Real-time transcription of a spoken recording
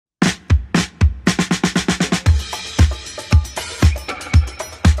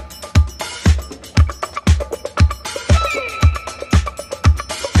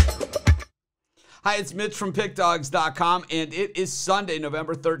Hi, it's Mitch from PickDogs.com, and it is Sunday,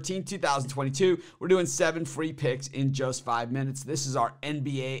 November 13th, 2022. We're doing 7 free picks in just 5 minutes. This is our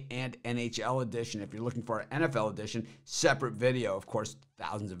NBA and NHL edition. If you're looking for our NFL edition, separate video. Of course,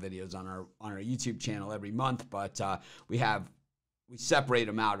 thousands of videos on our YouTube channel every month, but we separate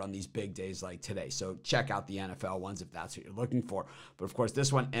them out on these big days like today. So check out the NFL ones if that's what you're looking for. But of course,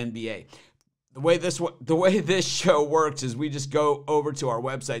 this one, NBA. The way this show works is we just go over to our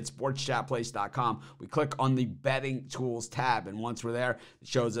website, sportschatplace.com. We click on the betting tools tab, and once we're there, it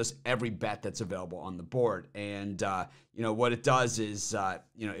shows us every bet that's available on the board. And what it does is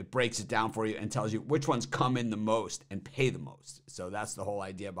it breaks it down for you and tells you which ones come in the most and pay the most. So that's the whole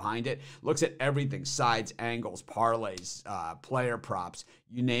idea behind it. Looks at everything: sides, angles, parlays, player props,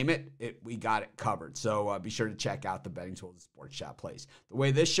 you name it, we got it covered. So be sure to check out the betting tools at Sports Chat Place. The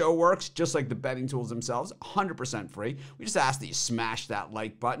way this show works, just like the betting tools themselves, 100% free. We just ask that you smash that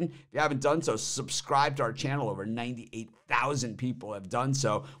like button. If you haven't done so, subscribe to our channel. Over 98,000 people have done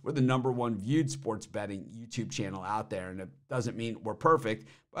so. We're the #1 viewed sports betting YouTube channel out there, and it doesn't mean we're perfect,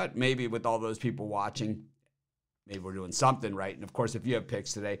 but maybe with all those people watching, maybe we're doing something right. And of course, if you have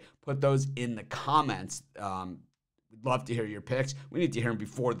picks today, put those in the comments. We'd love to hear your picks. We need to hear them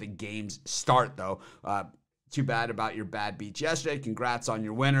before the games start, though. Too bad about your bad beats yesterday. Congrats on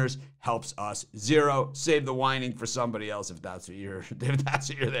your winners. Helps us zero. Save the whining for somebody else if that's what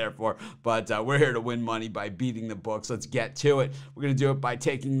you're there for. But we're here to win money by beating the books. Let's get to it. We're going to do it by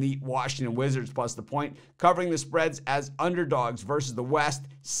taking the Washington Wizards plus the point, covering the spreads as underdogs versus the West.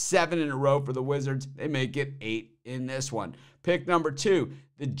 7 in a row for the Wizards. They make it 8 in this one. Pick number 2,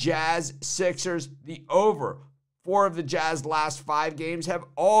 the Jazz Sixers, the over. 4 of the Jazz last 5 games have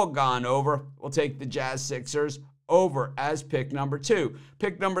all gone over. We'll take the Jazz Sixers over as pick number 2.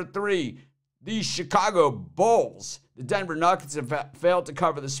 Pick number 3, the Chicago Bulls. The Denver Nuggets have failed to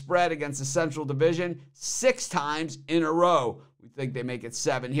cover the spread against the Central Division 6 times in a row. We think they make it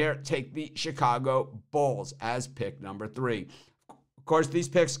 7 here. Take the Chicago Bulls as pick number 3. Of course, these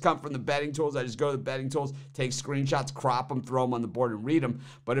picks come from the betting tools. I just go to the betting tools, take screenshots, crop them, throw them on the board, and read them.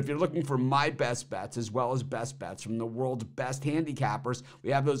 But if you're looking for my best bets as well as best bets from the world's best handicappers, we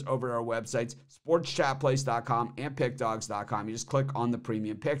have those over at our websites, sportschatplace.com and pickdogs.com. You just click on the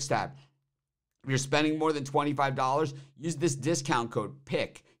premium picks tab. If you're spending more than $25, use this discount code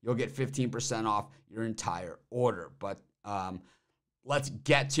PICK. You'll get 15% off your entire order. But let's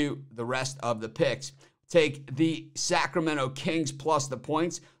get to the rest of the picks. Take the Sacramento Kings plus the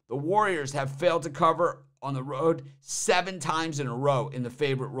points. The Warriors have failed to cover on the road 7 times in a row in the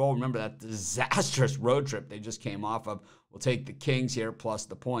favorite role. Remember that disastrous road trip they just came off of. We'll take the Kings here plus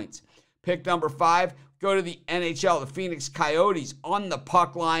the points. Pick number 5, go to the NHL. The Phoenix Coyotes on the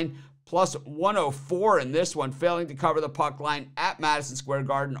puck line plus 104 in this one. Failing to cover the puck line at Madison Square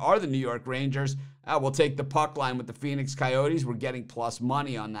Garden are the New York Rangers. We'll take the puck line with the Phoenix Coyotes. We're getting plus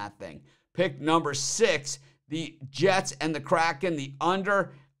money on that thing. Pick number 6, the Jets and the Kraken, the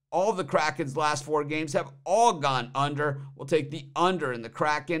under. All of the Kraken's last 4 games have all gone under. We'll take the under in the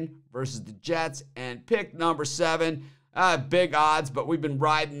Kraken versus the Jets. And pick number 7, big odds, but we've been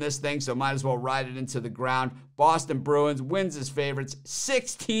riding this thing, so might as well ride it into the ground. Boston Bruins wins as favorites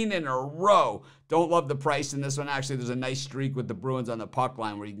 16 in a row. Don't love the price in this one. Actually, there's a nice streak with the Bruins on the puck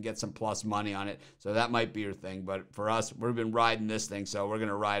line where you can get some plus money on it. So that might be your thing. But for us, we've been riding this thing, so we're going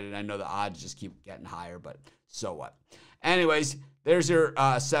to ride it. I know the odds just keep getting higher, but so what? Anyways, there's your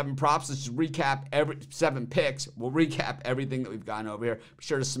 7 props. Let's just recap 7 picks. We'll recap everything that we've gone over here. Be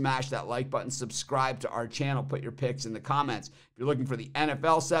sure to smash that like button. Subscribe to our channel. Put your picks in the comments. If you're looking for the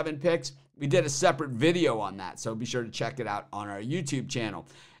NFL 7 picks, we did a separate video on that, so be sure to check it out on our YouTube channel.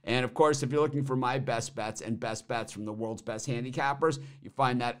 And of course, if you're looking for my best bets and best bets from the world's best handicappers, you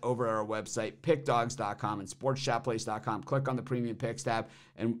find that over at our website, pickdogs.com and sportschatplace.com. Click on the premium picks tab,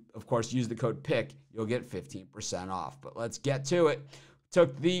 and of course, use the code PICK. You'll get 15% off. But let's get to it.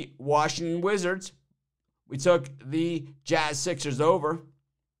 Took the Washington Wizards. We took the Jazz Sixers over.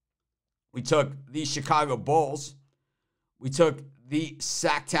 We took the Chicago Bulls. We took the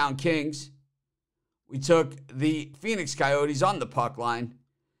Sacktown Kings. We took the Phoenix Coyotes on the puck line.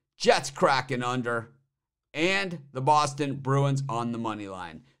 Jets Kraken under, and the Boston Bruins on the money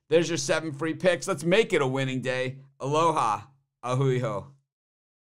line. There's your 7 free picks. Let's make it a winning day. Aloha. Ahui ho.